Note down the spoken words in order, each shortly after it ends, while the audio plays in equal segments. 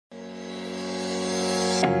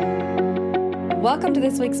Welcome to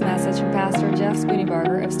this week's message from Pastor Jeff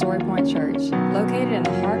Spooneybarger of Story Point Church, located in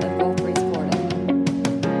the heart of Gulf Breeze, Florida.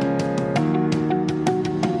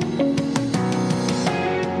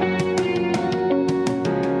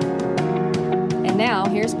 And now,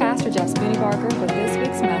 here's Pastor Jeff Spooneybarger with this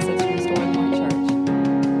week's message from Story Point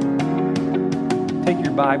Church. Take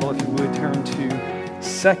your Bible, if you would, turn to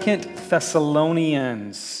 2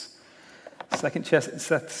 Thessalonians.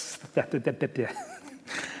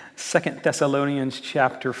 2 Thessalonians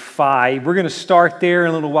chapter 5. We're going to start there.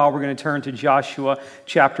 In a little while, we're going to turn to Joshua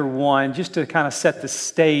chapter 1. Just to kind of set the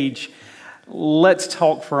stage, let's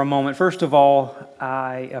talk for a moment. First of all,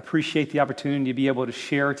 I appreciate the opportunity to be able to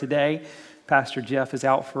share today. Pastor Jeff is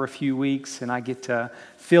out for a few weeks, and I get to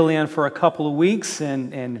fill in for a couple of weeks,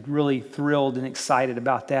 and really thrilled and excited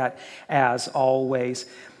about that, as always.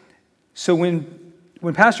 So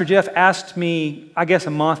when Pastor Jeff asked me, I guess a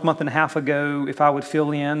month and a half ago, if I would fill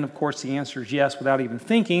in, of course the answer is yes without even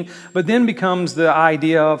thinking, but then becomes the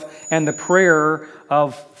idea of, and the prayer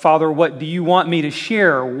of, Father, what do you want me to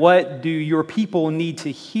share? What do your people need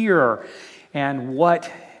to hear? And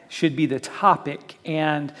what should be the topic?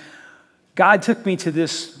 And God took me to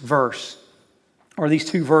this verse, or these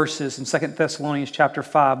two verses in 2 Thessalonians chapter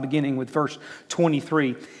 5, beginning with verse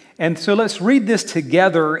 23. And so let's read this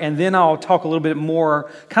together, and then I'll talk a little bit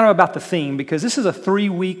more kind of about the theme, because this is a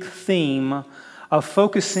 3-week theme of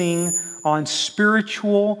focusing on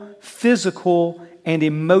spiritual, physical, and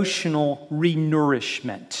emotional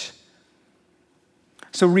renourishment.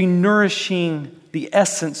 So renourishing the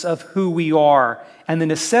essence of who we are and the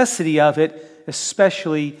necessity of it,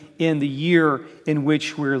 especially in the year in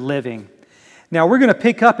which we're living. Now, we're going to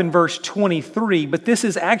pick up in verse 23, but this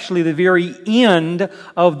is actually the very end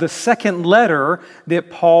of the second letter that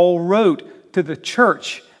Paul wrote to the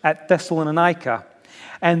church at Thessalonica.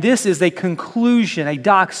 And this is a conclusion, a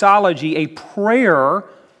doxology, a prayer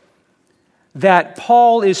that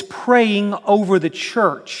Paul is praying over the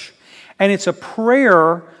church. And it's a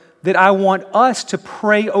prayer that I want us to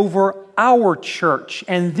pray over our church.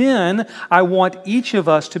 And then I want each of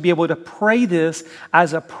us to be able to pray this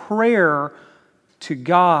as a prayer to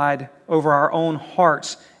God over our own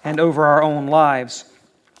hearts and over our own lives.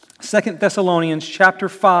 2 Thessalonians chapter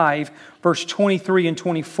 5, verse 23 and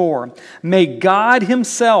 24. May God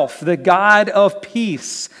himself, the God of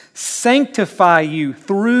peace, sanctify you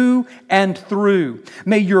through and through.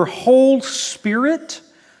 May your whole spirit,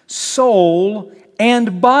 soul,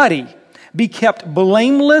 and body be kept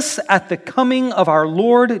blameless at the coming of our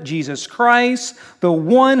Lord Jesus Christ. The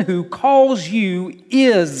one who calls you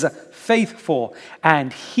is faithful,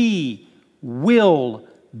 and He will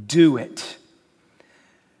do it.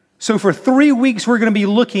 So for 3 weeks, we're going to be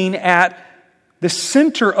looking at the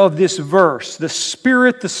center of this verse, the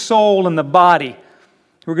spirit, the soul, and the body.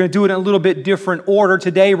 We're going to do it in a little bit different order.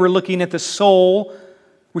 Today, we're looking at the soul,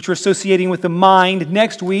 which we're associating with the mind.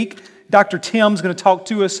 Next week, Dr. Tim's going to talk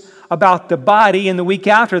to us about the body, and the week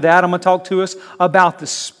after that, I'm going to talk to us about the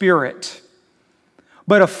spirit.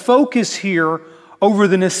 But a focus here over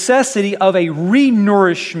the necessity of a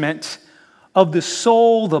renourishment of the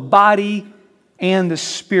soul, the body, and the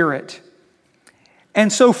spirit.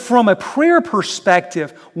 And so from a prayer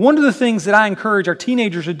perspective, one of the things that I encourage our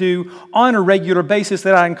teenagers to do on a regular basis,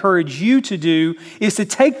 that I encourage you to do, is to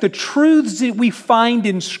take the truths that we find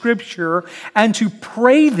in Scripture and to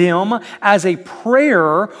pray them as a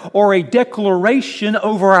prayer or a declaration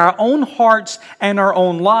over our own hearts and our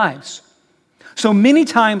own lives. So many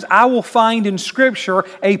times I will find in Scripture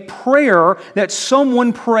a prayer that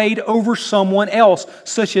someone prayed over someone else,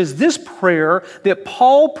 such as this prayer that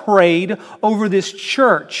Paul prayed over this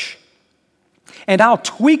church. And I'll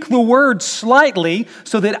tweak the words slightly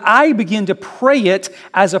so that I begin to pray it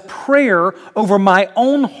as a prayer over my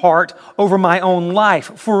own heart, over my own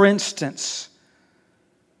life. For instance,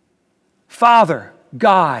 Father,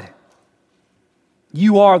 God,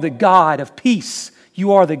 you are the God of peace.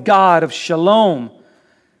 You are the God of shalom.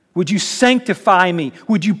 Would you sanctify me?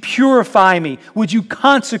 Would you purify me? Would you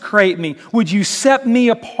consecrate me? Would you set me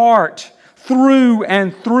apart through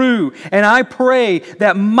and through? And I pray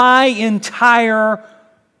that my entire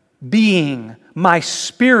being, my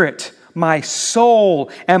spirit, my soul,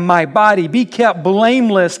 and my body be kept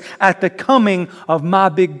blameless at the coming of my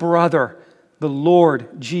big brother, the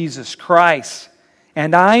Lord Jesus Christ.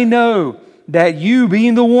 And I know that you,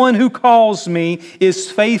 being the one who calls me,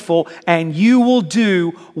 is faithful, and you will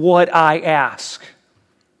do what I ask.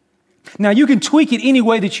 Now, you can tweak it any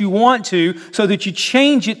way that you want to so that you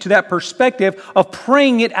change it to that perspective of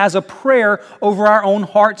praying it as a prayer over our own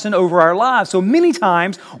hearts and over our lives. So many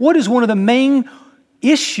times, what is one of the main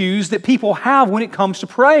issues that people have when it comes to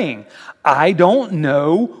praying. I don't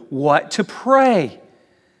know what to pray.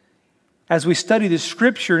 As we study the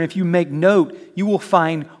Scripture, and if you make note, you will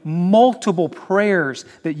find multiple prayers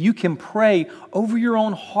that you can pray over your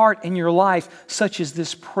own heart and your life, such as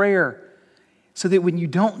this prayer, so that when you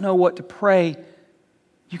don't know what to pray,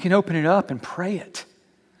 you can open it up and pray it.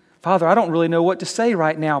 Father, I don't really know what to say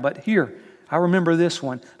right now, but here, I remember this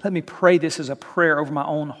one. Let me pray this as a prayer over my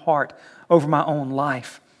own heart, over my own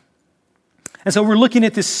life. And so we're looking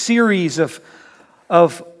at this series of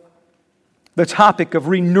the topic of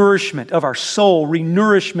renourishment of our soul,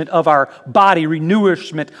 renourishment of our body,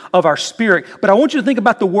 renourishment of our spirit. But I want you to think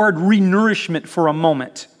about the word renourishment for a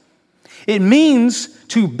moment. It means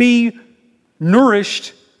to be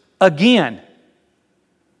nourished again.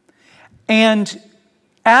 And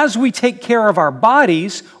as we take care of our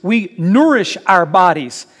bodies, we nourish our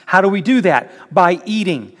bodies. How do we do that? By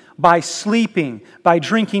eating, by sleeping, by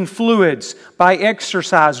drinking fluids, by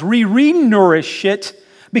exercise. We re-nourish it,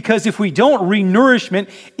 because if we don't re-nourishment,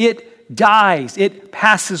 it dies, it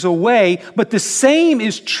passes away. But the same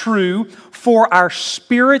is true for our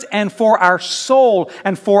spirit and for our soul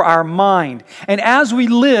and for our mind. And as we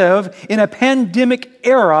live in a pandemic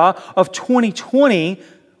era of 2020,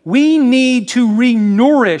 we need to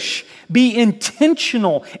re-nourish, be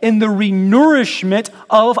intentional in the re-nourishment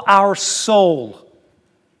of our soul.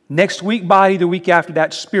 Next week, body, the week after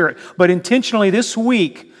that, spirit. But intentionally this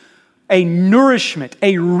week, a nourishment,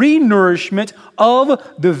 a re-nourishment of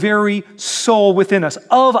the very soul within us,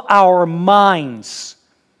 of our minds.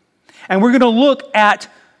 And we're going to look at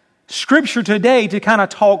Scripture today to kind of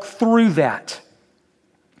talk through that.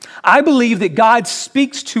 I believe that God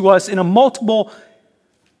speaks to us in a multiple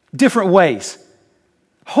different ways.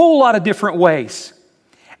 A whole lot of different ways.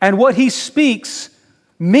 And what He speaks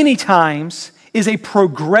many times is a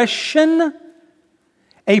progression,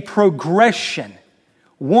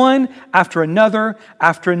 one after another,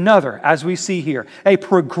 as we see here. A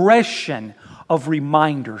progression of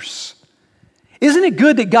reminders. Isn't it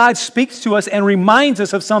good that God speaks to us and reminds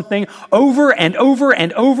us of something over and over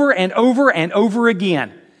and over and over and over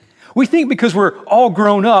again? We think because we're all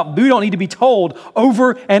grown up, we don't need to be told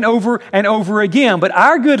over and over and over again. But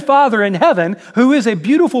our good Father in heaven, who is a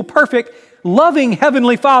beautiful, perfect, loving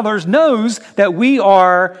Heavenly Father, knows that we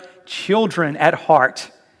are children at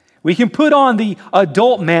heart. We can put on the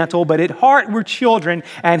adult mantle, but at heart we're children,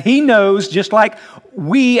 and He knows, just like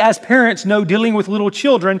we as parents know dealing with little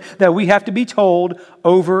children, that we have to be told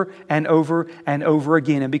over and over and over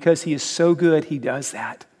again. And because He is so good, He does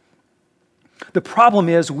that. The problem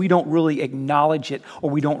is we don't really acknowledge it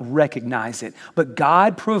or we don't recognize it. But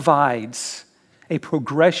God provides a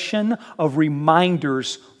progression of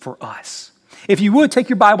reminders for us. If you would, take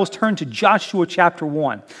your Bibles, turn to Joshua chapter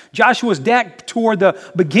 1. Joshua's back toward the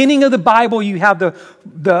beginning of the Bible. You have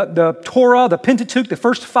the Torah, the Pentateuch, the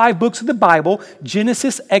first 5 books of the Bible,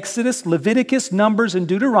 Genesis, Exodus, Leviticus, Numbers, and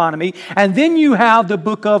Deuteronomy. And then you have the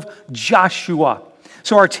book of Joshua.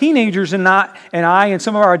 So our teenagers and I and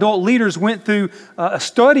some of our adult leaders went through a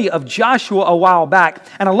study of Joshua a while back.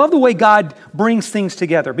 And I love the way God brings things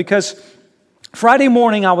together, because Friday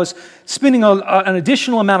morning, I was spending an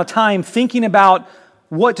additional amount of time thinking about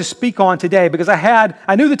what to speak on today, because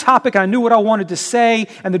I knew the topic, I knew what I wanted to say,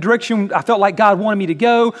 and the direction I felt like God wanted me to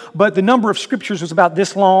go, but the number of scriptures was about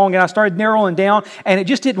this long, and I started narrowing down, and it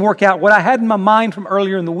just didn't work out. What I had in my mind from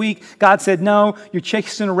earlier in the week, God said, no, you're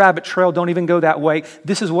chasing a rabbit trail, don't even go that way.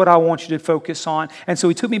 This is what I want you to focus on. And so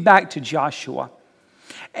He took me back to Joshua.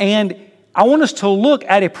 And I want us to look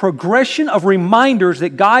at a progression of reminders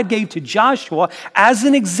that God gave to Joshua as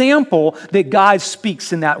an example that God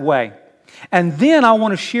speaks in that way. And then I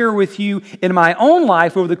want to share with you in my own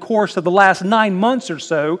life over the course of the last 9 months or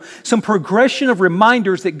so, some progression of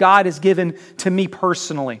reminders that God has given to me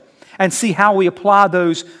personally, and see how we apply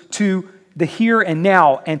those to the here and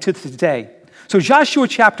now and to today. So Joshua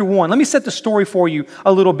chapter 1, let me set the story for you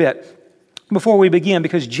a little bit before we begin,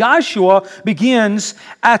 because Joshua begins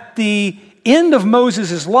at the end of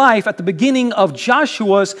Moses' life, at the beginning of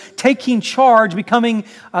Joshua's taking charge, becoming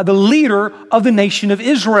the leader of the nation of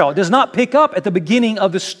Israel. It does not pick up at the beginning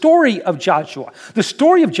of the story of Joshua. The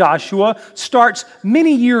story of Joshua starts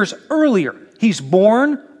many years earlier. He's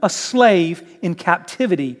born a slave in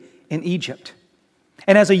captivity in Egypt.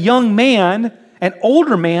 And as a young man, an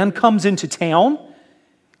older man comes into town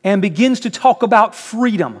and begins to talk about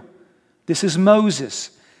freedom. This is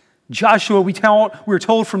Moses. Joshua, we're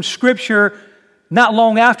told from Scripture, not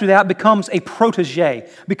long after that, becomes a protege,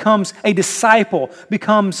 becomes a disciple,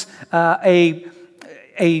 becomes a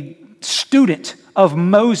student of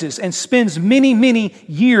Moses and spends many, many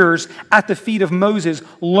years at the feet of Moses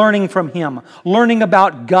learning from him, learning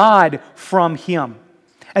about God from him.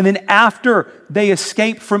 And then after they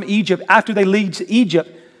escape from Egypt, after they leave to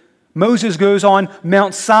Egypt, Moses goes on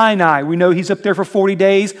Mount Sinai. We know he's up there for 40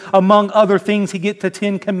 days. Among other things, he gets the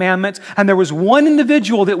 10 Commandments. And there was one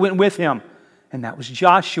individual that went with him, and that was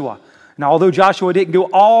Joshua. Now, although Joshua didn't go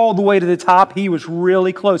all the way to the top, he was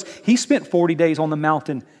really close. He spent 40 days on the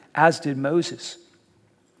mountain, as did Moses.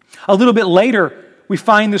 A little bit later, we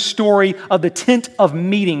find the story of the tent of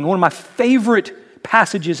meeting, one of my favorite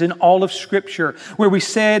passages in all of Scripture, where we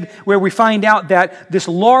find out that this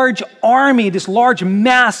large army, this large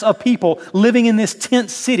mass of people living in this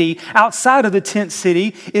tent city, outside of the tent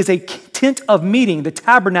city is a tent of meeting, the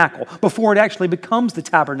tabernacle, before it actually becomes the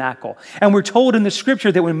tabernacle. And we're told in the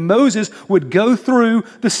Scripture that when Moses would go through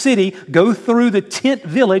the city, go through the tent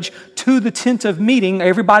village to the tent of meeting,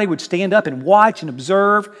 everybody would stand up and watch and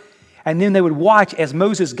observe. And then they would watch as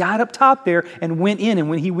Moses got up top there and went in. And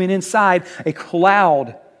when he went inside, the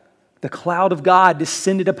cloud of God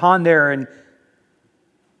descended upon there and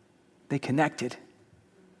they connected.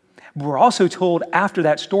 We're also told after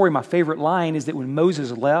that story, my favorite line is that when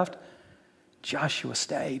Moses left, Joshua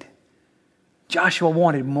stayed. Joshua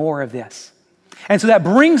wanted more of this. And so that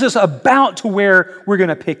brings us about to where we're going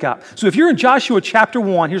to pick up. So if you're in Joshua chapter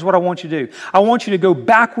 1, here's what I want you to do. I want you to go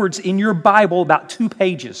backwards in your Bible about 2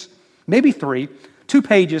 pages. Maybe 3, 2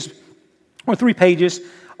 pages or 3 pages,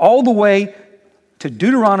 all the way to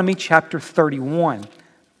Deuteronomy chapter 31.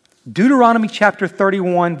 Deuteronomy chapter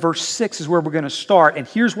 31, verse 6 is where we're going to start. And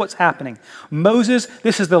here's what's happening. Moses,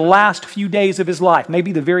 this is the last few days of his life.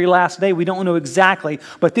 Maybe the very last day. We don't know exactly.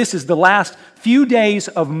 But this is the last few days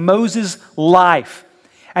of Moses' life.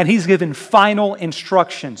 And he's given final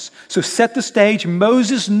instructions. So set the stage.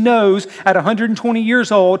 Moses knows at 120 years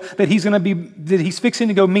old that he's fixing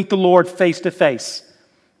to go meet the Lord face to face.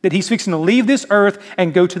 That he's fixing to leave this earth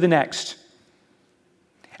and go to the next.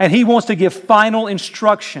 And he wants to give final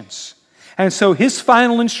instructions. And so his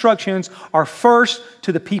final instructions are first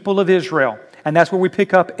to the people of Israel. And that's where we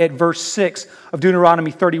pick up at verse 6 of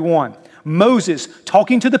Deuteronomy 31. Moses,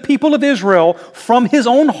 talking to the people of Israel from his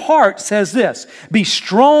own heart, says this: "Be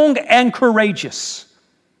strong and courageous.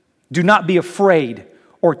 Do not be afraid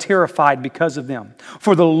or terrified because of them.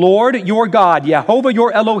 For the Lord your God, Yehovah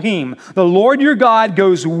your Elohim, the Lord your God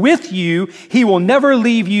goes with you. He will never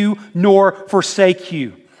leave you nor forsake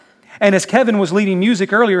you." And as Kevin was leading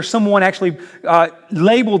music earlier, someone actually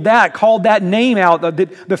called that name out,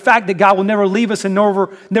 the fact that God will never leave us and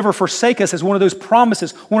never forsake us as one of those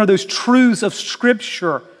promises, one of those truths of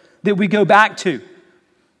Scripture that we go back to.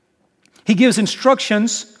 He gives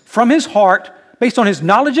instructions from his heart, based on his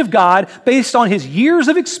knowledge of God, based on his years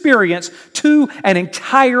of experience, to an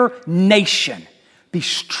entire nation. Be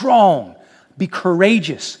strong, be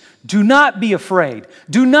courageous, do not be afraid,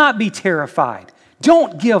 do not be terrified.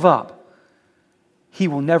 Don't give up. He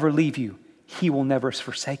will never leave you. He will never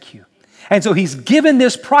forsake you. And so he's given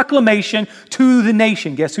this proclamation to the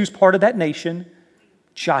nation. Guess who's part of that nation?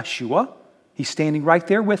 Joshua. He's standing right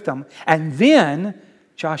there with them. And then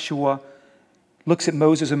Joshua looks at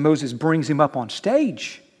Moses, and Moses brings him up on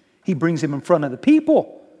stage. He brings him in front of the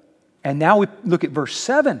people. And now we look at verse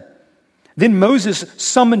 7. Then Moses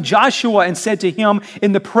summoned Joshua and said to him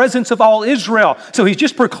in the presence of all Israel. So he's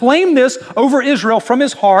just proclaimed this over Israel from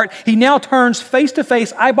his heart. He now turns face to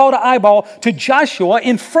face, eyeball to eyeball, to Joshua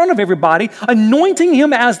in front of everybody, anointing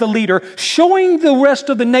him as the leader, showing the rest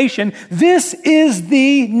of the nation, this is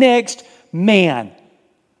the next man,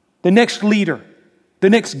 the next leader, the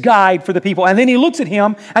next guide for the people. And then he looks at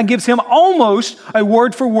him and gives him almost a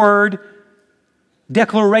word-for-word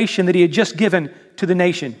declaration that he had just given to the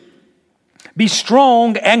nation. Be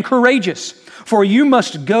strong and courageous, for you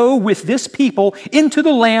must go with this people into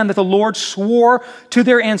the land that the Lord swore to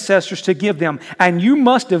their ancestors to give them, and you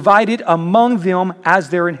must divide it among them as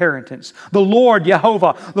their inheritance. The Lord,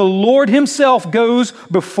 Yehovah, the Lord himself goes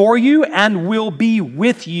before you and will be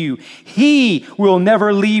with you. He will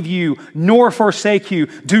never leave you nor forsake you.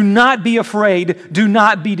 Do not be afraid. Do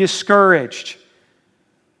not be discouraged.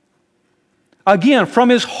 Again, from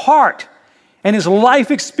his heart, and his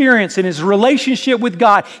life experience and his relationship with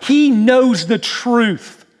God, he knows the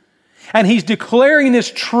truth. And he's declaring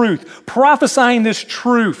this truth, prophesying this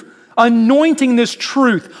truth, anointing this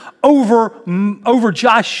truth over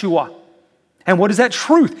Joshua. And what is that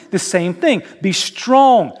truth? The same thing. Be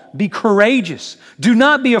strong, be courageous. Do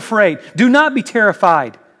not be afraid. Do not be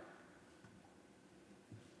terrified.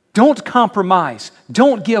 Don't compromise.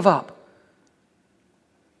 Don't give up.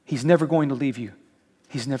 He's never going to leave you.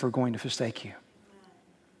 He's never going to forsake you.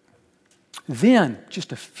 Then,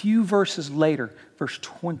 just a few verses later, verse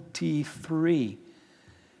 23,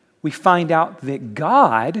 we find out that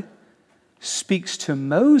God speaks to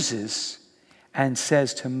Moses and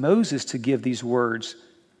says to Moses to give these words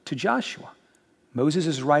to Joshua. Moses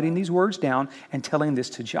is writing these words down and telling this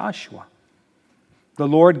to Joshua. The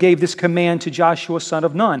Lord gave this command to Joshua, son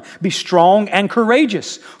of Nun. Be strong and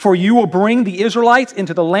courageous, for you will bring the Israelites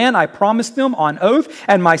into the land I promised them on oath,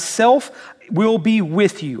 and myself will be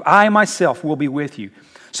with you. I myself will be with you.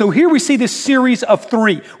 So here we see this series of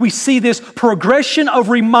three. We see this progression of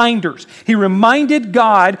reminders. He reminded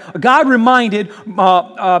God reminded,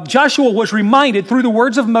 Joshua was reminded through the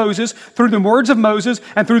words of Moses, and through the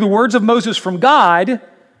words of Moses from God,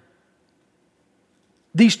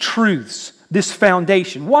 these truths, this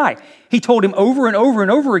foundation. Why? He told him over and over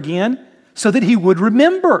and over again so that he would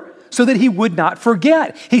remember, so that he would not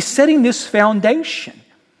forget. He's setting this foundation.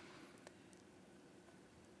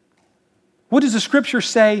 What does the Scripture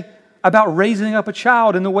say about raising up a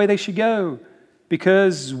child in the way they should go?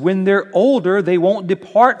 Because when they're older, they won't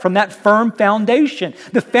depart from that firm foundation.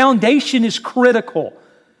 The foundation is critical.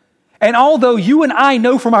 And although you and I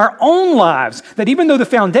know from our own lives that even though the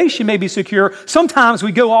foundation may be secure, sometimes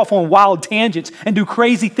we go off on wild tangents and do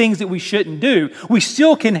crazy things that we shouldn't do. We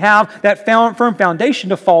still can have that firm foundation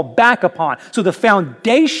to fall back upon. So the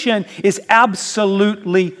foundation is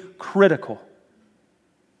absolutely critical.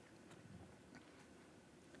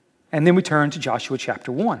 And then we turn to Joshua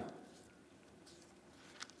chapter 1.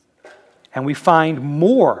 And we find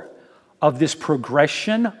more of this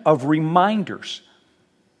progression of reminders.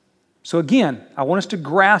 So again, I want us to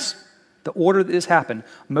grasp the order that this happened.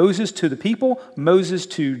 Moses to the people, Moses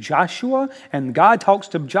to Joshua, and God talks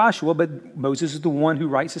to Joshua, but Moses is the one who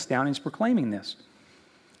writes this down and is proclaiming this.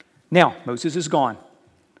 Now, Moses is gone.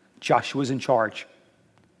 Joshua's in charge.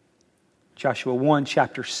 Joshua 1,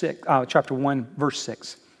 chapter 1, verse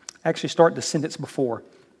 6. Actually, start the sentence before.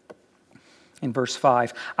 In verse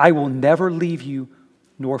 5, I will never leave you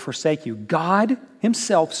nor forsake you. God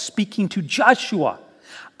himself speaking to Joshua.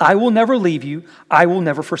 I will never leave you. I will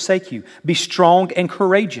never forsake you. Be strong and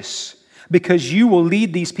courageous, because you will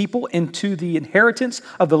lead these people into the inheritance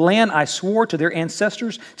of the land I swore to their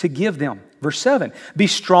ancestors to give them. Verse 7, be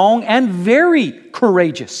strong and very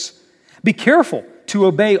courageous. Be careful to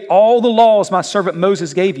obey all the laws my servant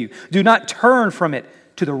Moses gave you. Do not turn from it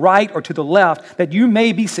to the right or to the left, that you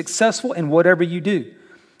may be successful in whatever you do.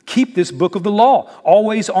 Keep this book of the law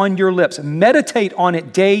always on your lips. Meditate on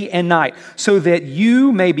it day and night, so that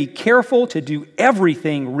you may be careful to do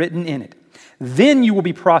everything written in it. Then you will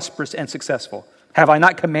be prosperous and successful. Have I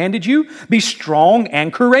not commanded you? Be strong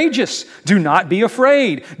and courageous. Do not be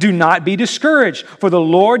afraid. Do not be discouraged. For the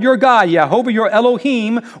Lord your God, Jehovah your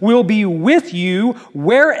Elohim, will be with you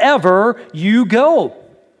wherever you go.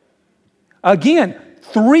 Again,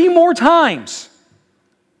 3 more times.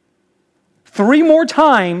 3 more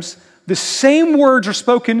times, the same words are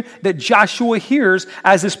spoken that Joshua hears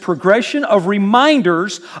as this progression of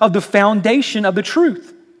reminders of the foundation of the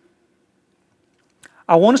truth.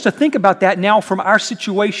 I want us to think about that now from our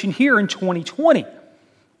situation here in 2020.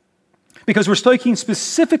 Because we're speaking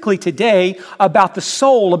specifically today about the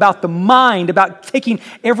soul, about the mind, about taking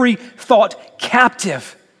every thought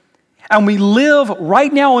captive. And we live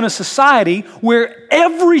right now in a society where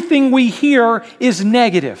everything we hear is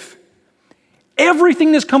negative.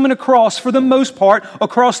 Everything that's coming across, for the most part,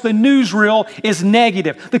 across the newsreel is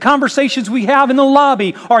negative. The conversations we have in the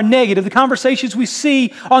lobby are negative. The conversations we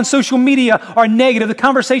see on social media are negative. The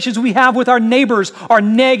conversations we have with our neighbors are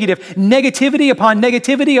negative. Negativity upon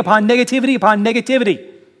negativity upon negativity upon negativity.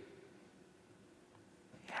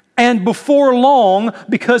 And before long,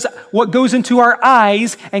 because what goes into our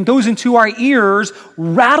eyes and goes into our ears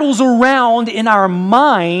rattles around in our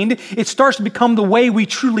mind, it starts to become the way we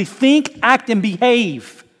truly think, act, and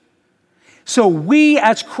behave. So we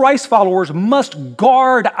as Christ followers must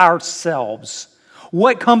guard ourselves.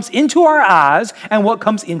 What comes into our eyes and what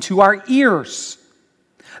comes into our ears.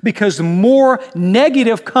 Because more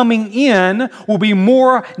negative coming in will be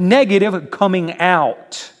more negative coming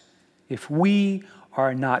out. If we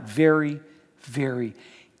are not very, very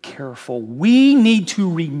careful. We need to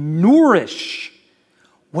re-nourish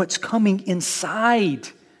what's coming inside.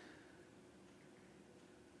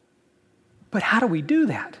 But how do we do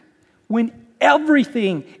that when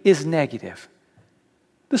everything is negative?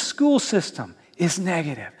 The school system is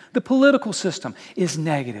negative. The political system is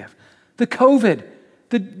negative. The COVID,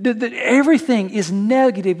 everything is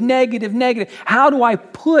negative, negative, negative. How do I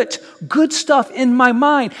put good stuff in my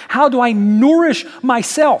mind? How do I nourish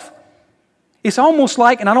myself? It's almost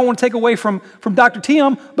like, and I don't want to take away from Dr.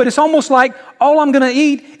 Tim, but it's almost like all I'm going to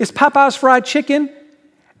eat is Popeye's fried chicken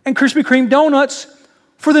and Krispy Kreme donuts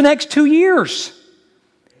for the next 2 years.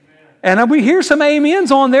 And we hear some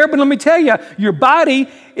amens on there, but let me tell you, your body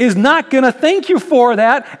is not going to thank you for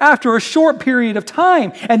that after a short period of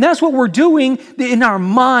time. And that's what we're doing in our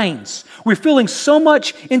minds. We're feeling so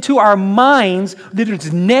much into our minds that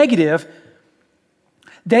it's negative,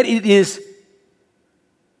 that it is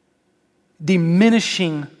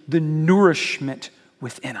diminishing the nourishment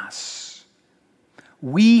within us.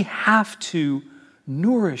 We have to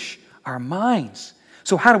nourish our minds.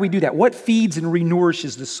 So how do we do that? What feeds and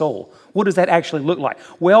renourishes the soul? What does that actually look like?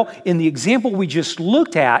 Well, in the example we just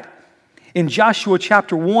looked at, in Joshua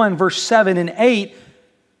chapter 1, verse 7 and 8,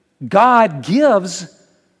 God gives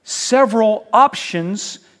several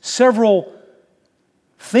options, several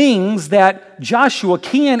things that Joshua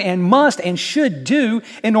can and must and should do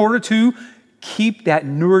in order to keep that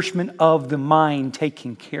nourishment of the mind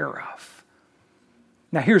taken care of.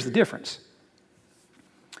 Now, here's the difference.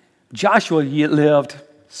 Joshua lived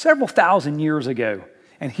several thousand years ago,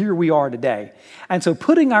 and here we are today. And so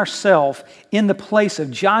putting ourselves in the place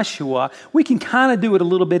of Joshua, we can kind of do it a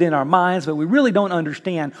little bit in our minds, but we really don't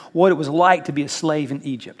understand what it was like to be a slave in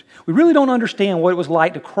Egypt. We really don't understand what it was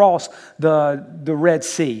like to cross the Red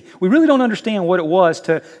Sea. We really don't understand what it was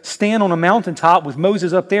to stand on a mountaintop with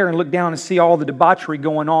Moses up there and look down and see all the debauchery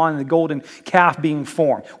going on and the golden calf being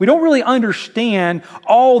formed. We don't really understand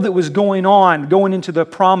all that was going on, going into the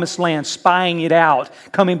promised land, spying it out,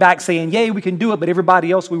 coming back saying, yay, we can do it, but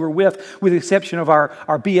everybody else we were with the exception of our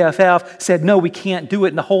BFF, said, no, we can't do it,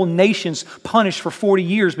 and the whole nation's punished for 40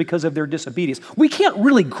 years because of their disobedience. We can't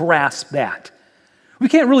really grasp that. We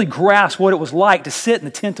can't really grasp what it was like to sit in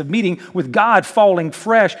the tent of meeting with God falling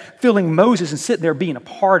fresh, filling Moses, and sitting there being a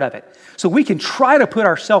part of it. So we can try to put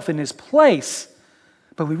ourselves in his place,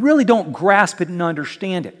 but we really don't grasp it and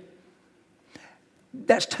understand it.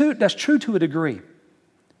 That's true to a degree.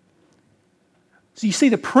 So you see,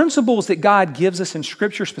 the principles that God gives us in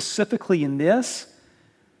Scripture, specifically in this,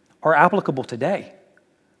 are applicable today.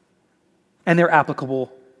 And they're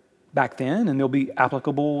applicable back then, and they'll be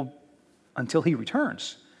applicable until he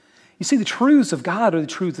returns. You see, the truths of God are the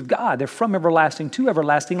truths of God. They're from everlasting to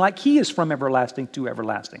everlasting, like he is from everlasting to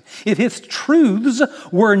everlasting. If his truths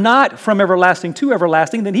were not from everlasting to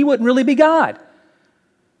everlasting, then he wouldn't really be God.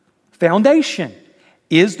 Foundation.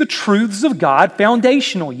 Is the truths of God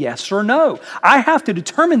foundational? Yes or no? I have to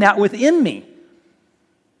determine that within me.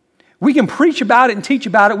 We can preach about it and teach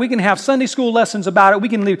about it. We can have Sunday school lessons about it. We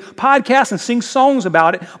can leave podcasts and sing songs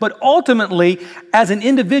about it. But ultimately, as an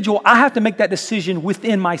individual, I have to make that decision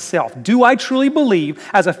within myself. Do I truly believe,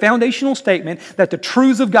 as a foundational statement, that the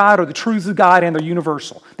truths of God are the truths of God and they're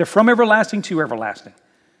universal? They're from everlasting to everlasting.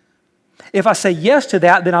 If I say yes to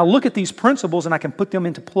that, then I look at these principles and I can put them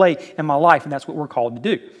into play in my life, and that's what we're called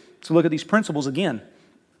to do. So look at these principles again.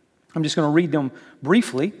 I'm just going to read them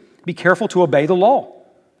briefly. Be careful to obey the law.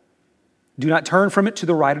 Do not turn from it to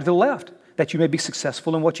the right or to the left, that you may be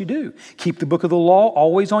successful in what you do. Keep the book of the law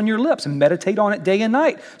always on your lips and meditate on it day and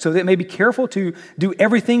night, so that it may be careful to do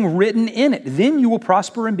everything written in it. Then you will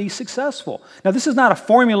prosper and be successful. Now, this is not a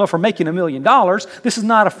formula for making $1 million. This is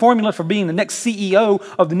not a formula for being the next CEO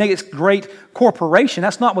of the next great corporation.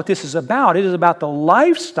 That's not what this is about. It is about the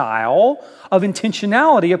lifestyle of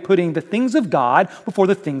intentionality of putting the things of God before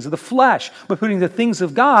the things of the flesh, but putting the things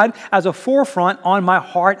of God as a forefront on my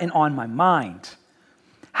heart and on my mind.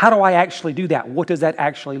 How do I actually do that? What does that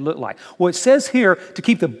actually look like? Well, it says here to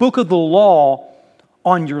keep the book of the law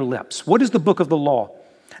on your lips. What is the book of the law?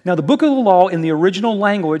 Now, the book of the law in the original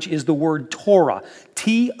language is the word Torah,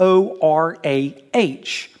 Torah.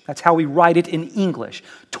 That's how we write it in English.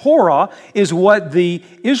 Torah is what the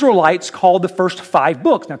Israelites called the first 5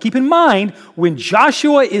 books. Now, keep in mind, when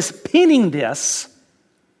Joshua is penning this,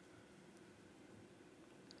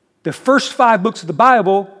 the first 5 books of the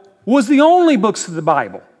Bible was the only books of the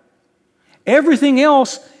Bible. Everything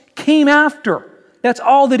else came after. That's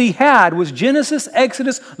all that he had was Genesis,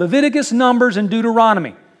 Exodus, Leviticus, Numbers, and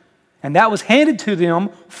Deuteronomy. And that was handed to them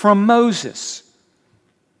from Moses.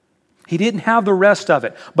 He didn't have the rest of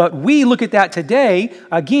it. But we look at that today,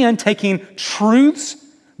 again, taking truths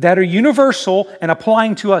that are universal and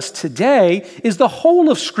applying to us today is the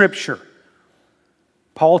whole of Scripture.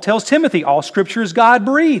 Paul tells Timothy, all Scripture is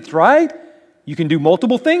God-breathed, right? You can do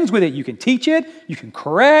multiple things with it. You can teach it, you can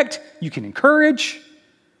correct, you can encourage.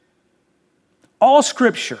 All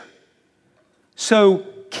Scripture. So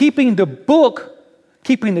keeping the book,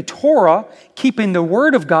 keeping the Torah, keeping the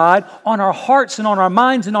Word of God on our hearts and on our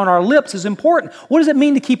minds and on our lips is important. What does it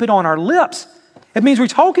mean to keep it on our lips? It means we're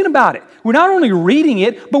talking about it. We're not only reading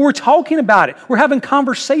it, but we're talking about it. We're having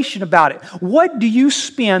conversation about it. What do you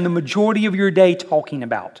spend the majority of your day talking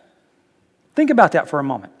about? Think about that for a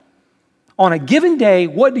moment. On a given day,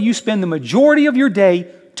 what do you spend the majority of your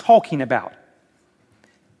day talking about?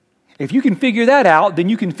 If you can figure that out, then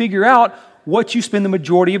you can figure out what you spend the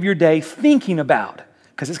majority of your day thinking about.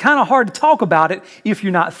 Because it's kind of hard to talk about it if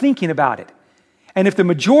you're not thinking about it. And if the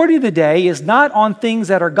majority of the day is not on things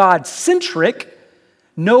that are God-centric,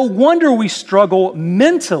 no wonder we struggle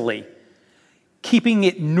mentally keeping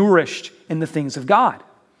it nourished in the things of God.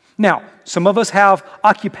 Now, some of us have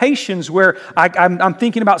occupations where I'm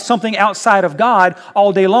thinking about something outside of God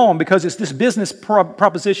all day long because it's this business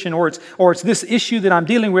proposition or it's this issue that I'm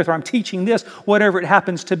dealing with or I'm teaching this, whatever it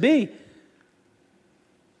happens to be.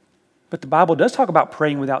 But the Bible does talk about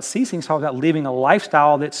praying without ceasing. It talks about living a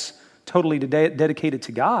lifestyle that's totally dedicated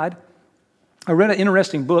to God. I read an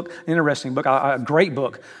interesting book, a great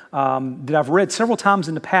book that I've read several times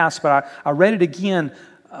in the past, but I read it again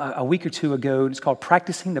a week or two ago. It's called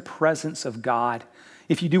Practicing the Presence of God.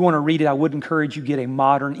 If you do want to read it, I would encourage you get a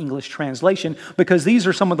modern English translation because these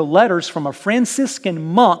are some of the letters from a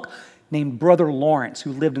Franciscan monk named Brother Lawrence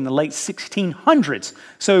who lived in the late 1600s.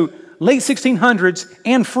 So late 1600s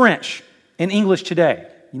and French in English today.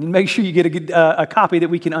 You need to make sure you get a copy that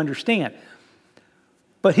we can understand.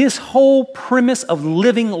 But his whole premise of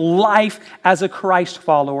living life as a Christ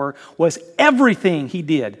follower was everything he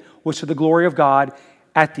did was to the glory of God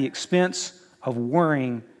at the expense of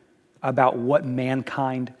worrying about what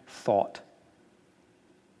mankind thought.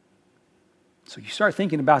 So you start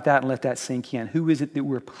thinking about that and let that sink in. Who is it that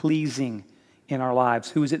we're pleasing in our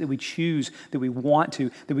lives? Who is it that we choose, that we want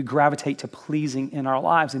to, that we gravitate to pleasing in our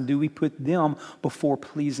lives? And do we put them before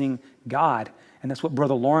pleasing God? And that's what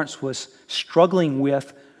Brother Lawrence was struggling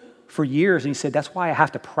with for years. And he said, that's why I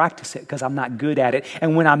have to practice it because I'm not good at it.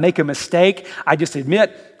 And when I make a mistake, I just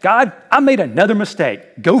admit, God, I made another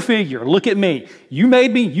mistake. Go figure. Look at me. You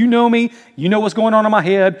made me. You know me. You know what's going on in my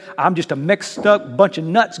head. I'm just a mixed up bunch of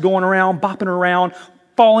nuts going around, bopping around,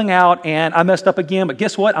 falling out, and I messed up again. But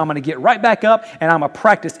guess what? I'm going to get right back up and I'm going to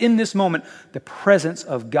practice in this moment the presence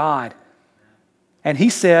of God. And he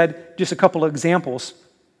said, just a couple of examples,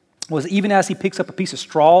 was even as he picks up a piece of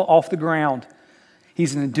straw off the ground,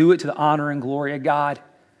 he's going to do it to the honor and glory of God.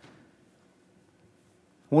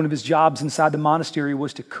 One of his jobs inside the monastery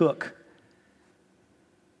was to cook.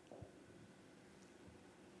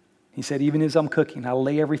 He said, even as I'm cooking, I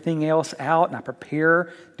lay everything else out and I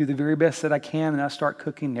prepare, do the very best that I can, and I start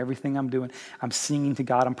cooking everything I'm doing. I'm singing to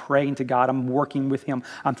God, I'm praying to God, I'm working with Him,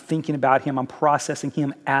 I'm thinking about Him, I'm processing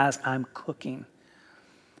Him as I'm cooking.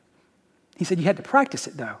 He said, you had to practice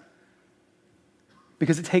it though,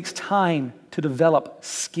 because it takes time to develop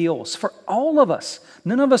skills. For all of us,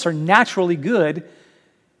 none of us are naturally good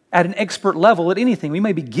at an expert level at anything. We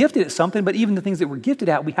may be gifted at something, but even the things that we're gifted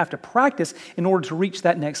at, we have to practice in order to reach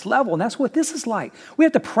that next level. And that's what this is like. We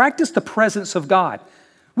have to practice the presence of God.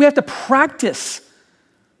 We have to practice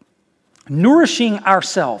nourishing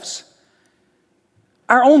ourselves.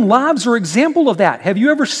 Our own lives are an example of that. Have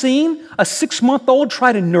you ever seen a 6-month-old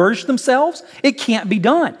try to nourish themselves? It can't be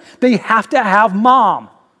done. They have to have mom.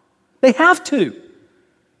 They have to.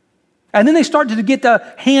 And then they start to get the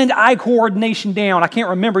hand-eye coordination down. I can't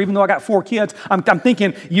remember, even though I got 4 kids. I'm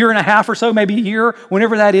thinking year and a half or so, maybe a year,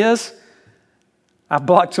 whenever that is. I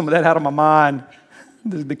blocked some of that out of my mind.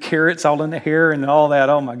 The carrots all in the hair and all that.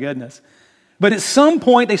 Oh, my goodness. But at some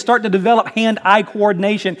point, they start to develop hand-eye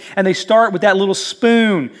coordination, and they start with that little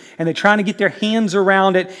spoon, and they're trying to get their hands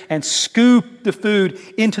around it and scoop the food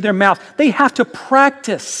into their mouth. They have to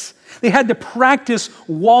practice. They had to practice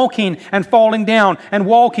walking and falling down and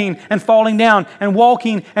walking and falling down and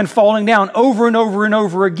walking and falling down over and over and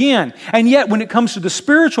over again. And yet, when it comes to the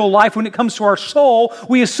spiritual life, when it comes to our soul,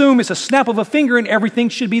 we assume it's a snap of a finger and everything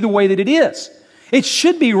should be the way that it is. It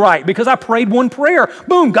should be right because I prayed one prayer.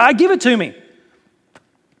 Boom, God, give it to me.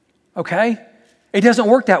 Okay? It doesn't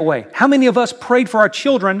work that way. How many of us prayed for our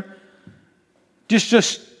children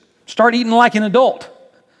just start eating like an adult,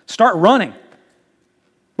 start running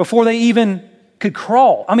before they even could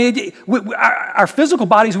crawl? I mean, our physical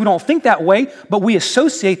bodies, we don't think that way, but we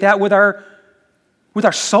associate that with our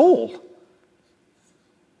soul.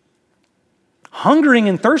 Hungering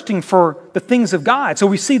and thirsting for the things of God. So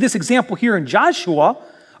we see this example here in Joshua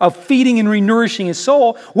of feeding and renourishing his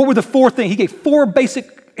soul. What were the 4 things? He gave 4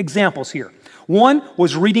 basic examples here. One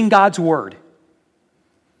was reading God's Word.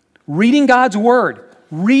 Reading God's Word.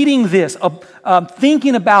 Reading this,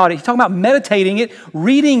 thinking about it. He's talking about meditating it,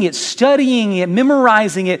 reading it, studying it,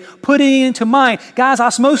 memorizing it, putting it into mind. Guys,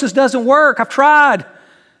 osmosis doesn't work. I've tried.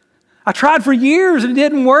 I tried for years and it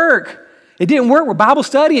didn't work. It didn't work with Bible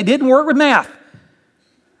study. It didn't work with math.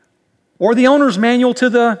 Or the owner's manual to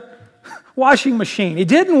the washing machine. It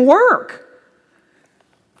didn't work.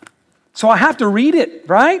 So I have to read it,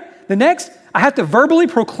 right? The next, I have to verbally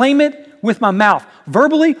proclaim it with my mouth.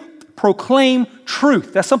 Verbally proclaim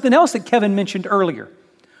truth. That's something else that Kevin mentioned earlier.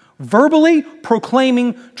 Verbally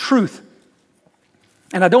proclaiming truth.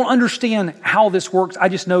 And I don't understand how this works. I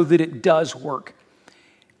just know that it does work.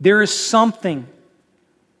 There is something,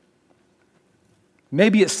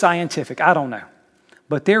 maybe it's scientific, I don't know.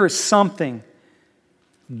 But there is something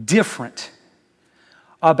different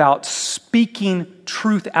about speaking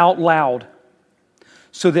truth out loud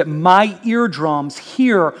so that my eardrums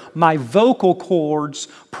hear my vocal cords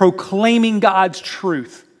proclaiming God's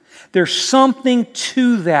truth. There's something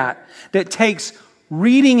to that takes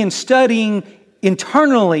reading and studying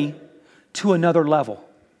internally to another level.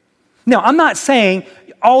 Now, I'm not saying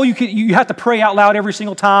you have to pray out loud every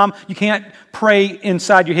single time. You can't pray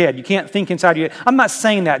inside your head. You can't think inside your head. I'm not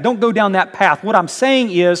saying that. Don't go down that path. What I'm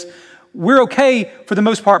saying is we're okay for the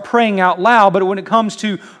most part praying out loud, but when it comes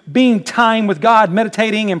to being time with God,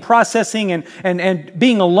 meditating and processing and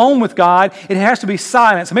being alone with God, it has to be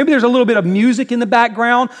silent. So maybe there's a little bit of music in the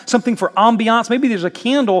background, something for ambiance. Maybe there's a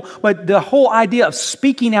candle, but the whole idea of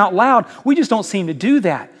speaking out loud, we just don't seem to do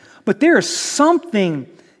that. But there is something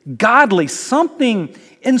godly, something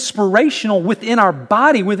inspirational within our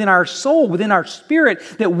body, within our soul, within our spirit,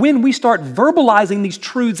 that when we start verbalizing these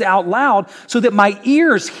truths out loud so that my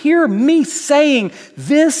ears hear me saying,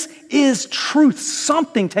 this is truth,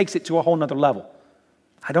 something takes it to a whole nother level.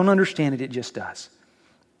 I don't understand it, it just does.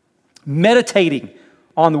 Meditating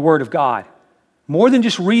on the Word of God. More than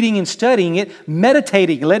just reading and studying it,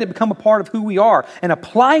 meditating, let it become a part of who we are, and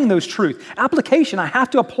applying those truths. Application, I have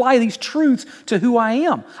to apply these truths to who I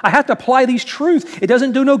am. I have to apply these truths. It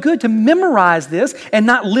doesn't do no good to memorize this and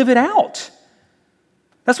not live it out.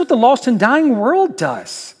 That's what the lost and dying world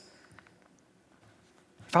does.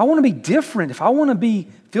 If I want to be different, if I want to be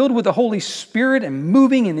filled with the Holy Spirit and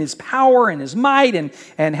moving in His power and His might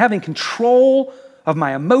and having control of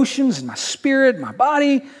my emotions and my spirit, my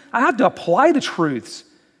body, I have to apply the truths.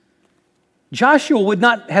 Joshua would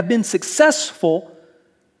not have been successful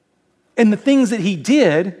in the things that he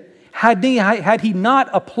did had he not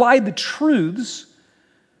applied the truths,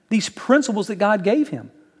 these principles that God gave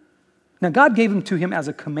him. Now, God gave them to him as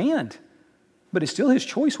a command, but it's still his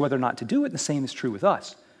choice whether or not to do it. And the same is true with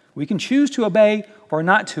us. We can choose to obey or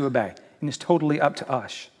not to obey, and it's totally up to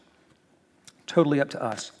us. Totally up to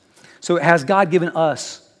us. So has God given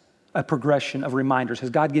us a progression of reminders? Has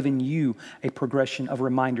God given you a progression of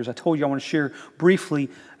reminders? I told you I want to share briefly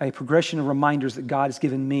a progression of reminders that God has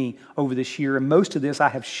given me over this year. And most of this I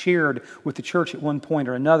have shared with the church at one point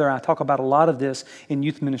or another. I talk about a lot of this in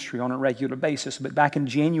youth ministry on a regular basis. But back in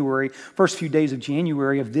January, first few days of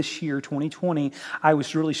January of this year, 2020, I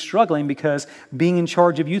was really struggling because being in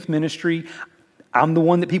charge of youth ministry, I'm the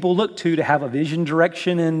one that people look to have a vision,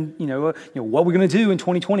 direction, and what we're going to do in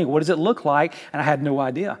 2020. What does it look like? And I had no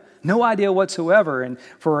idea whatsoever. And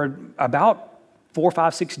for about 4,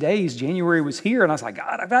 5, 6 days, January was here, and I was like,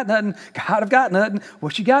 God, I've got nothing. God, I've got nothing.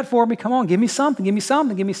 What you got for me? Come on, give me something. Give me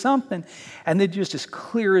something. Give me something. And then just as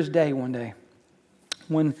clear as day one day,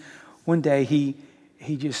 one day he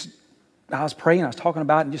just, I was praying, I was talking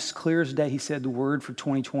about it, and just as clear as day, he said the word for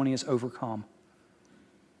 2020 is overcome.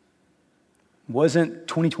 It wasn't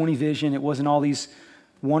 2020 vision. It wasn't all these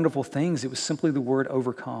wonderful things. It was simply the word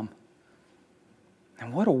overcome.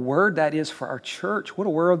 And what a word that is for our church. What a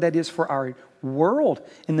word that is for our world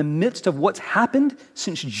in the midst of what's happened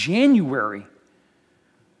since January.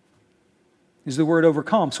 Is the word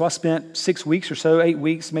overcome. So I spent 6 weeks or so, 8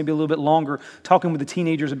 weeks, maybe a little bit longer, talking with the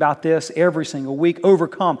teenagers about this every single week.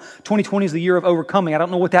 Overcome. 2020 is the year of overcoming. I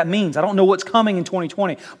don't know what that means. I don't know what's coming in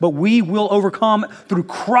 2020. But we will overcome through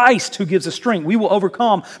Christ who gives us strength. We will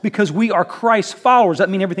overcome because we are Christ's followers.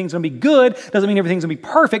 Doesn't mean everything's going to be good. Doesn't mean everything's going to be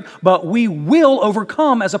perfect. But we will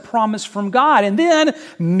overcome as a promise from God. And then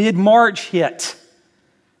mid-March hit.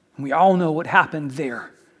 We all know what happened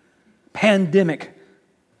there. Pandemic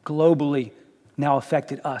globally now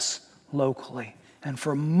affected us locally. And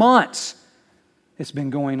for months, it's been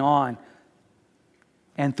going on.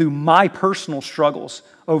 And through my personal struggles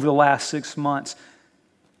over the last 6 months,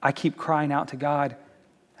 I keep crying out to God,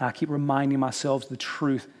 and I keep reminding myself the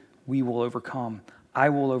truth. We will overcome. I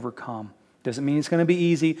will overcome. Doesn't mean it's going to be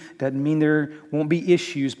easy. Doesn't mean there won't be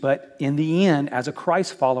issues. But in the end, as a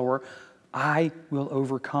Christ follower, I will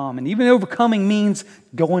overcome. And even overcoming means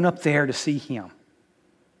going up there to see Him.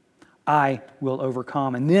 I will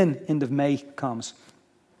overcome. And then end of May comes.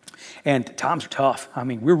 And times are tough. I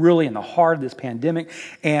mean, we're really in the heart of this pandemic,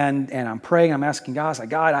 and I'm praying, I'm asking God,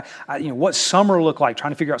 God, what summer looked like?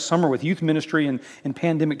 Trying to figure out summer with youth ministry and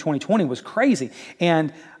pandemic 2020 was crazy.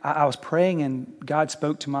 And I was praying, and God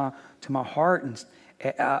spoke to my heart and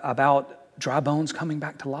about dry bones coming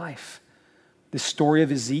back to life. The story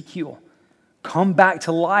of Ezekiel. Come back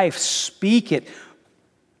to life. Speak it.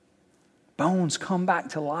 Bones come back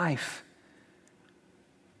to life.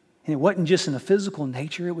 And it wasn't just in a physical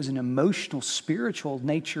nature, it was an emotional, spiritual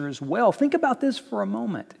nature as well. Think about this for a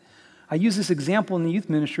moment. I used this example in the youth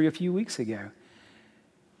ministry a few weeks ago.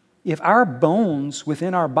 If our bones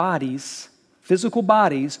within our bodies, physical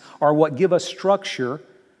bodies, are what give us structure,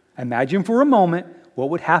 imagine for a moment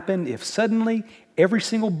what would happen if suddenly every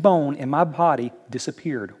single bone in my body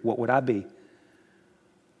disappeared. What would I be?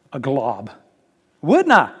 A glob.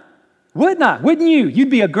 Wouldn't I? Wouldn't you? You'd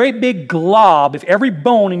be a great big glob if every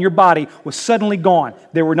bone in your body was suddenly gone.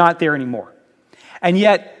 They were not there anymore. And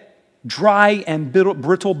yet, dry and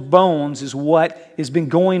brittle bones is what has been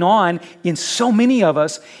going on in so many of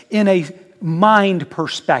us in a mind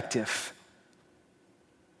perspective,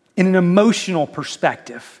 in an emotional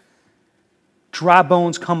perspective. Dry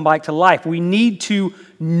bones come back to life. We need to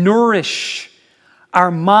nourish our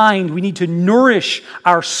mind, we need to nourish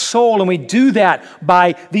our soul, and we do that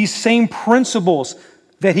by these same principles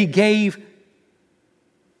that he gave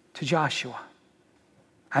to Joshua.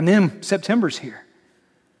 And then September's here,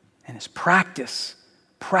 and it's practice.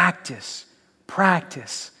 Practice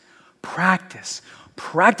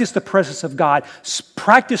the presence of God,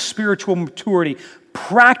 practice spiritual maturity,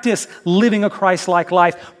 practice living a Christ-like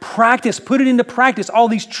life, put it into practice, all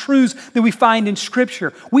these truths that we find in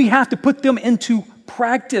Scripture. We have to put them into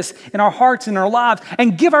practice in our hearts and our lives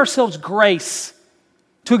and give ourselves grace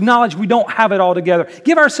to acknowledge we don't have it all together.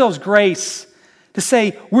 Give ourselves grace to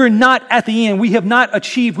say we're not at the end. We have not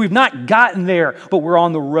achieved. We've not gotten there, but we're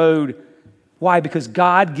on the road. Why? Because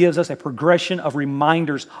God gives us a progression of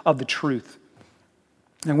reminders of the truth.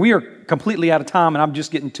 And we are completely out of time, and I'm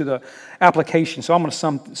just getting to the application, so I'm going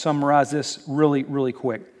to summarize this really, really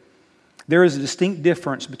quick. There is a distinct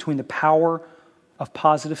difference between the power of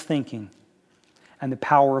positive thinking and the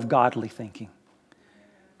power of godly thinking.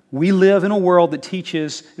 We live in a world that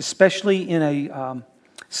teaches, especially in a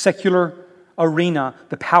secular arena,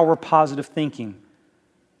 the power of positive thinking.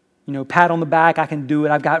 Pat on the back, I can do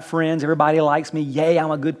it, I've got friends, everybody likes me, yay,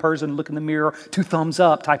 I'm a good person, look in the mirror, 2 thumbs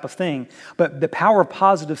up type of thing. But the power of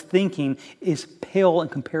positive thinking is pale in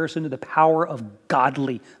comparison to the power of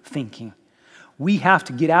godly thinking. We have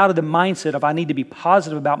to get out of the mindset of I need to be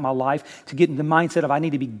positive about my life to get into the mindset of I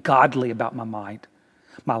need to be godly about my mind.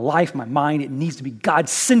 My life, my mind, it needs to be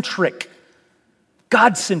God-centric.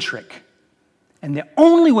 God-centric. And the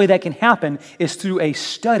only way that can happen is through a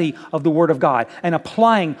study of the Word of God, an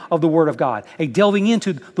applying of the Word of God, a delving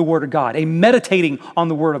into the Word of God, a meditating on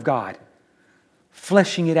the Word of God,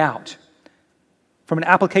 fleshing it out. From an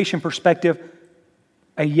application perspective,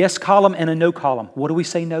 a yes column and a no column. What do we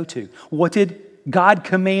say no to? What did God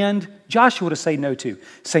command Joshua to say no to?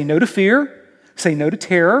 Say no to fear, say no to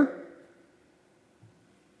terror,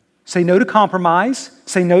 say no to compromise,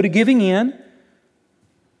 say no to giving in,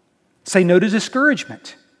 say no to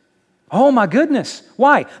discouragement. Oh my goodness.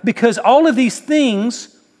 Why? Because all of these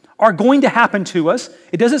things are going to happen to us.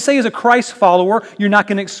 It doesn't say as a Christ follower, you're not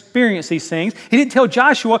going to experience these things. He didn't tell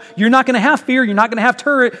Joshua, you're not going to have fear, you're not going to have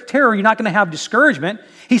terror, you're not going to have discouragement.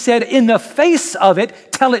 He said, in the face of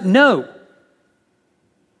it, tell it no.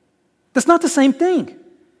 That's not the same thing.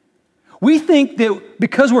 We think that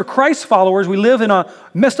because we're Christ followers, we live in a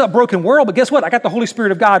messed up, broken world, but guess what? I got the Holy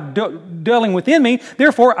Spirit of God dwelling within me.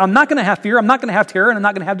 Therefore, I'm not going to have fear, I'm not going to have terror, and I'm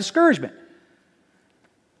not going to have discouragement.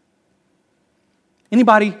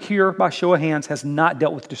 Anybody here, by show of hands, has not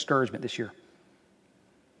dealt with discouragement this year?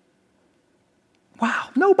 Wow,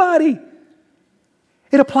 nobody.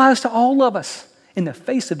 It applies to all of us. In the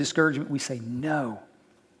face of discouragement, we say no.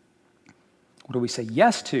 What do we say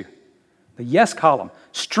yes to? The yes column.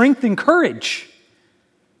 Strength and courage.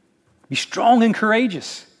 Be strong and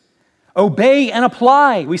courageous. Obey and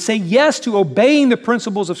apply. We say yes to obeying the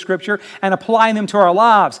principles of Scripture and applying them to our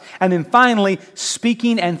lives. And then finally,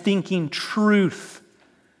 speaking and thinking truth.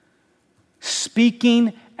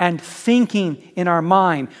 Speaking and thinking in our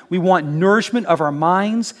mind. We want nourishment of our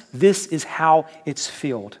minds. This is how it's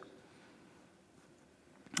filled.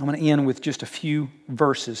 I'm going to end with just a few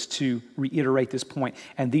verses to reiterate this point.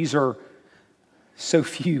 And these are so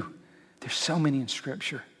few. There's so many in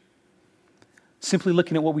Scripture. Simply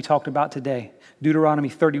looking at what we talked about today. Deuteronomy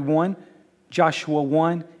 31, Joshua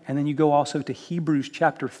 1, and then you go also to Hebrews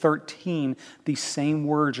chapter 13. These same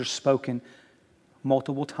words are spoken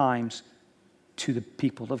multiple times to the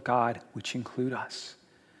people of God, which include us.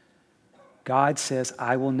 God says,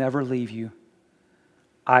 I will never leave you.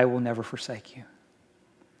 I will never forsake you.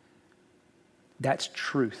 That's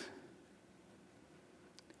truth.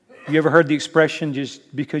 You ever heard the expression,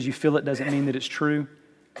 just because you feel it doesn't mean that it's true?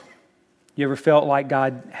 You ever felt like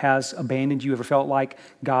God has abandoned you? Ever felt like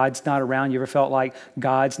God's not around? You ever felt like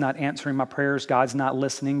God's not answering my prayers? God's not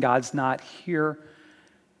listening? God's not here?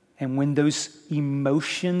 And when those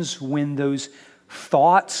emotions, when those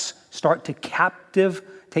thoughts start to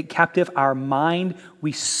take captive our mind,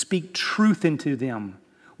 we speak truth into them.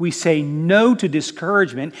 We say no to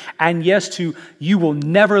discouragement and yes to, you will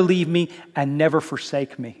never leave me and never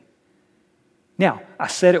forsake me. Now, I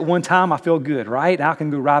said it one time, I feel good, right? Now I can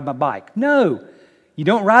go ride my bike. No, you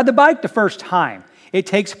don't ride the bike the first time. It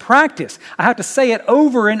takes practice. I have to say it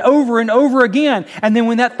over and over and over again. And then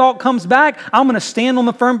when that thought comes back, I'm going to stand on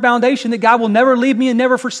the firm foundation that God will never leave me and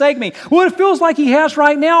never forsake me. Well, it feels like He has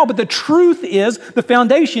right now, but the truth is, the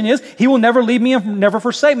foundation is, He will never leave me and never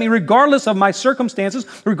forsake me, regardless of my circumstances,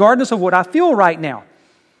 regardless of what I feel right now.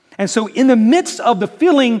 And so in the midst of the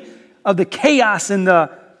feeling of the chaos and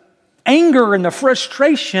the anger and the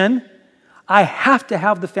frustration, I have to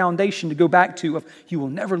have the foundation to go back to of, you will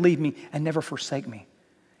never leave me and never forsake me,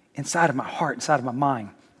 inside of my heart, inside of my mind.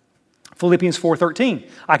 Philippians 4:13,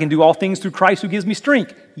 I can do all things through Christ who gives me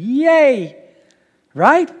strength. Yay!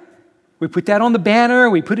 Right? We put that on the banner,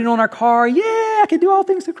 we put it on our car. Yeah, I can do all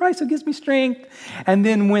things through Christ who gives me strength. And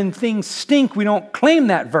then when things stink, we don't claim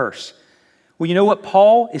that verse. Well, you know what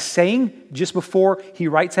Paul is saying just before he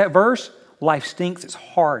writes that verse? Life stinks, it's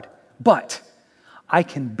hard, but I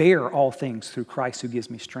can bear all things through Christ who gives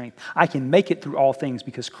me strength. I can make it through all things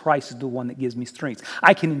because Christ is the one that gives me strength.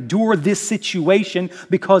 I can endure this situation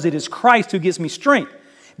because it is Christ who gives me strength.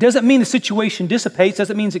 Doesn't mean the situation dissipates,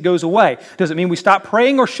 doesn't mean it goes away. Doesn't mean we stop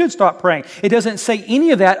praying or should stop praying. It doesn't say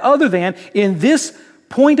any of that other than in this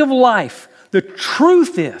point of life, the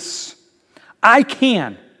truth is, I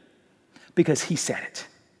can because He said it.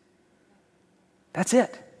 That's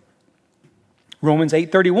it. Romans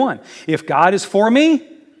 8:31. If God is for me,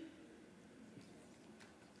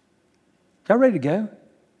 y'all ready to go?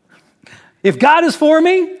 If God is for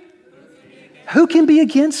me, who can be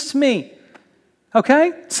against me?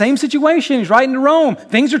 Okay? Same situation. He's writing to Rome.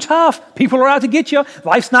 Things are tough. People are out to get you.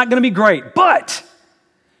 Life's not going to be great. But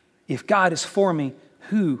if God is for me,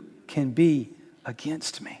 who can be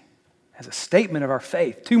against me? As a statement of our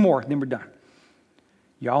faith. Two more, then we're done.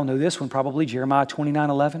 Y'all know this one probably, Jeremiah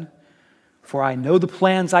 29:11. For I know the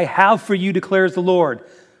plans I have for you, declares the Lord.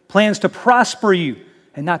 Plans to prosper you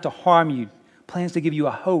and not to harm you. Plans to give you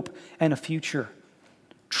a hope and a future.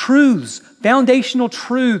 Truths, foundational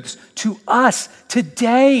truths to us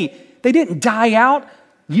today. They didn't die out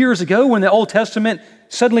years ago when the Old Testament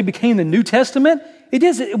suddenly became the New Testament.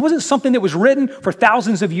 It wasn't something that was written for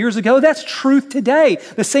thousands of years ago. That's truth today.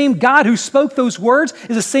 The same God who spoke those words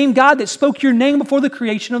is the same God that spoke your name before the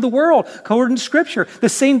creation of the world, according to Scripture. The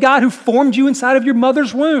same God who formed you inside of your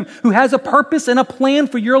mother's womb, who has a purpose and a plan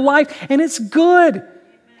for your life, and it's good.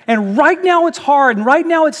 And right now it's hard, and right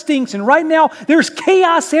now it stinks, and right now there's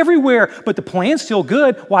chaos everywhere, but the plan's still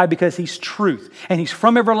good. Why? Because He's truth, and He's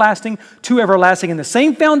from everlasting to everlasting, and the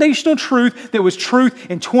same foundational truth that was truth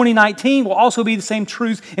in 2019 will also be the same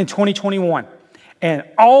truth in 2021, and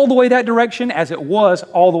all the way that direction as it was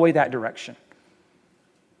all the way that direction.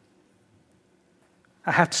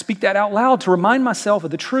 I have to speak that out loud to remind myself of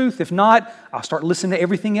the truth. If not, I'll start listening to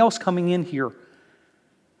everything else coming in here.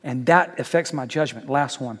 And that affects my judgment.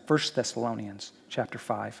 Last one, 1 Thessalonians chapter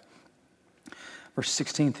 5, verse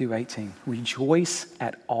 16 through 18. Rejoice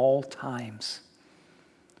at all times.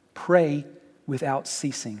 Pray without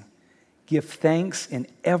ceasing. Give thanks in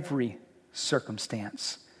every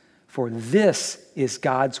circumstance. For this is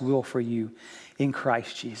God's will for you in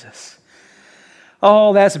Christ Jesus.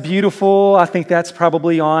 Oh, that's beautiful. I think that's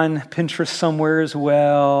probably on Pinterest somewhere as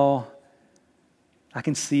well. I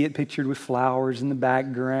can see it pictured with flowers in the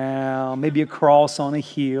background, maybe a cross on a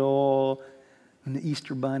hill, and the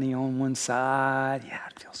Easter bunny on one side. Yeah,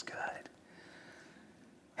 it feels good.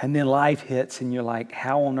 And then life hits and you're like,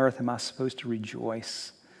 how on earth am I supposed to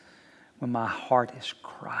rejoice when my heart is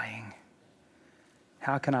crying?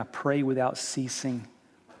 How can I pray without ceasing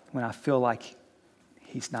when I feel like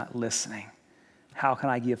He's not listening? How can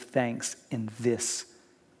I give thanks in this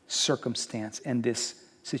circumstance and this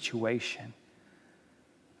situation?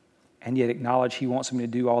 And yet acknowledge He wants me to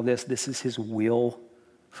do all this. This is His will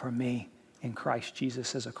for me in Christ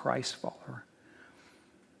Jesus as a Christ follower.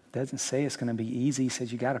 It doesn't say it's going to be easy. He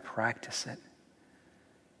says you got to practice it.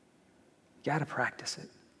 You got to practice it.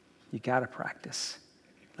 You got to practice.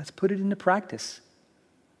 Let's put it into practice.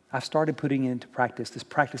 I've started putting it into practice, this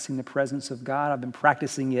practicing the presence of God. I've been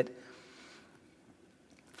practicing it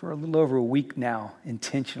for a little over a week now,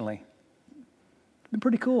 intentionally. It's been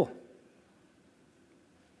pretty cool.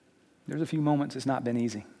 There's a few moments it's not been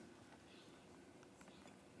easy.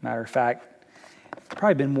 Matter of fact,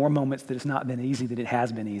 probably been more moments that it's not been easy than it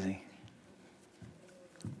has been easy.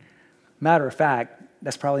 Matter of fact,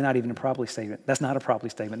 that's probably not even a probably statement. That's not a probably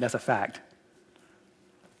statement. That's a fact.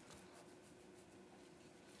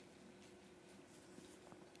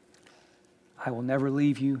 I will never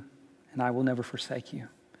leave you, and I will never forsake you.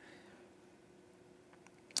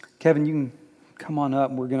 Kevin, you can come on up,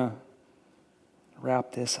 and we're going to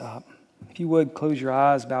wrap this up. If you would, close your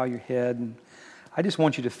eyes, bow your head, and I just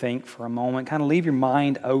want you to think for a moment. Kind of leave your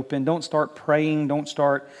mind open. Don't start praying. Don't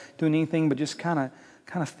start doing anything, but just kind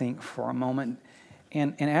of think for a moment.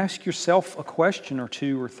 And ask yourself a question or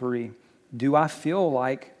two or three. Do I feel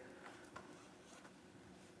like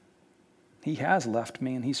He has left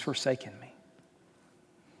me and He's forsaken me?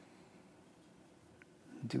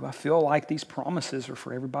 Do I feel like these promises are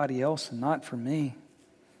for everybody else and not for me?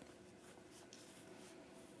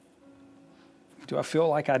 Do I feel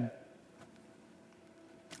like I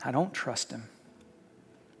don't trust Him?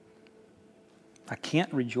 I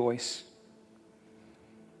can't rejoice.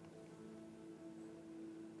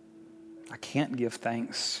 I can't give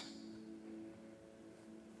thanks.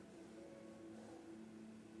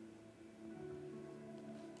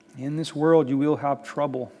 In this world, you will have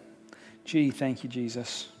trouble. Gee, thank you,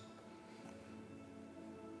 Jesus.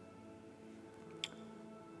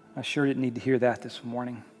 I sure didn't need to hear that this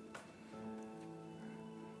morning.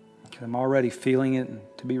 Because I'm already feeling it, and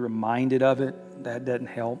to be reminded of it, that doesn't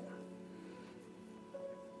help.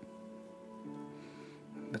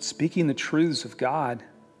 But speaking the truths of God,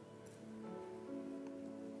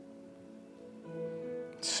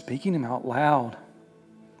 speaking them out loud.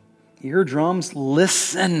 Eardrums,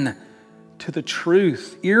 listen to the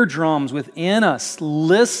truth. Eardrums within us,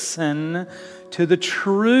 listen to the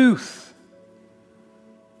truth.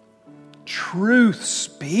 Truth,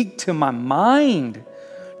 speak to my mind.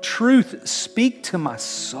 Truth, speak to my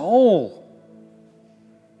soul.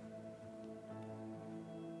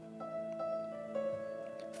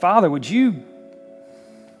 Father, would you...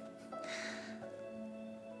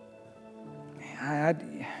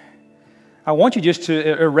 I want you just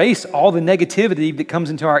to erase all the negativity that comes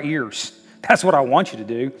into our ears. That's what I want you to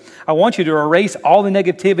do. I want you to erase all the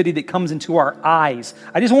negativity that comes into our eyes.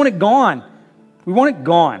 I just want it gone. We want it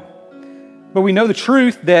gone. But we know the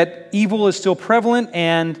truth that evil is still prevalent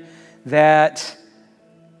and that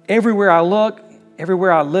everywhere I look,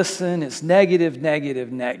 everywhere I listen, it's negative,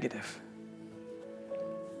 negative, negative.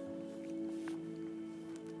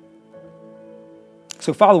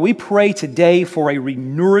 So, Father, we pray today for a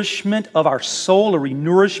renourishment of our soul, a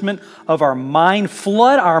renourishment of our mind.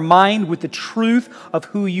 Flood our mind with the truth of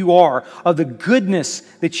who you are, of the goodness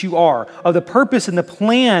that you are, of the purpose and the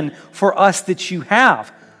plan for us that you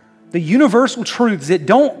have. The universal truths that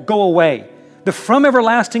don't go away. The from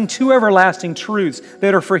everlasting to everlasting truths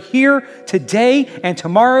that are for here, today, and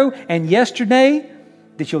tomorrow, and yesterday.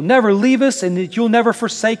 That you'll never leave us and that you'll never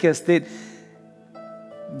forsake us. That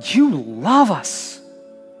you love us.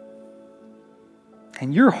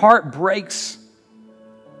 And your heart breaks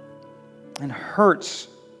and hurts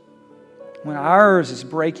when ours is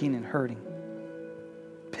breaking and hurting.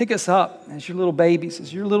 Pick us up as your little babies,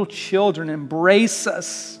 as your little children. Embrace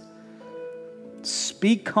us.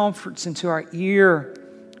 Speak comforts into our ear.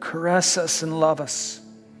 Caress us and love us.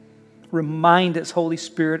 Remind us, Holy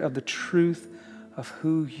Spirit, of the truth of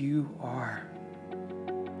who you are.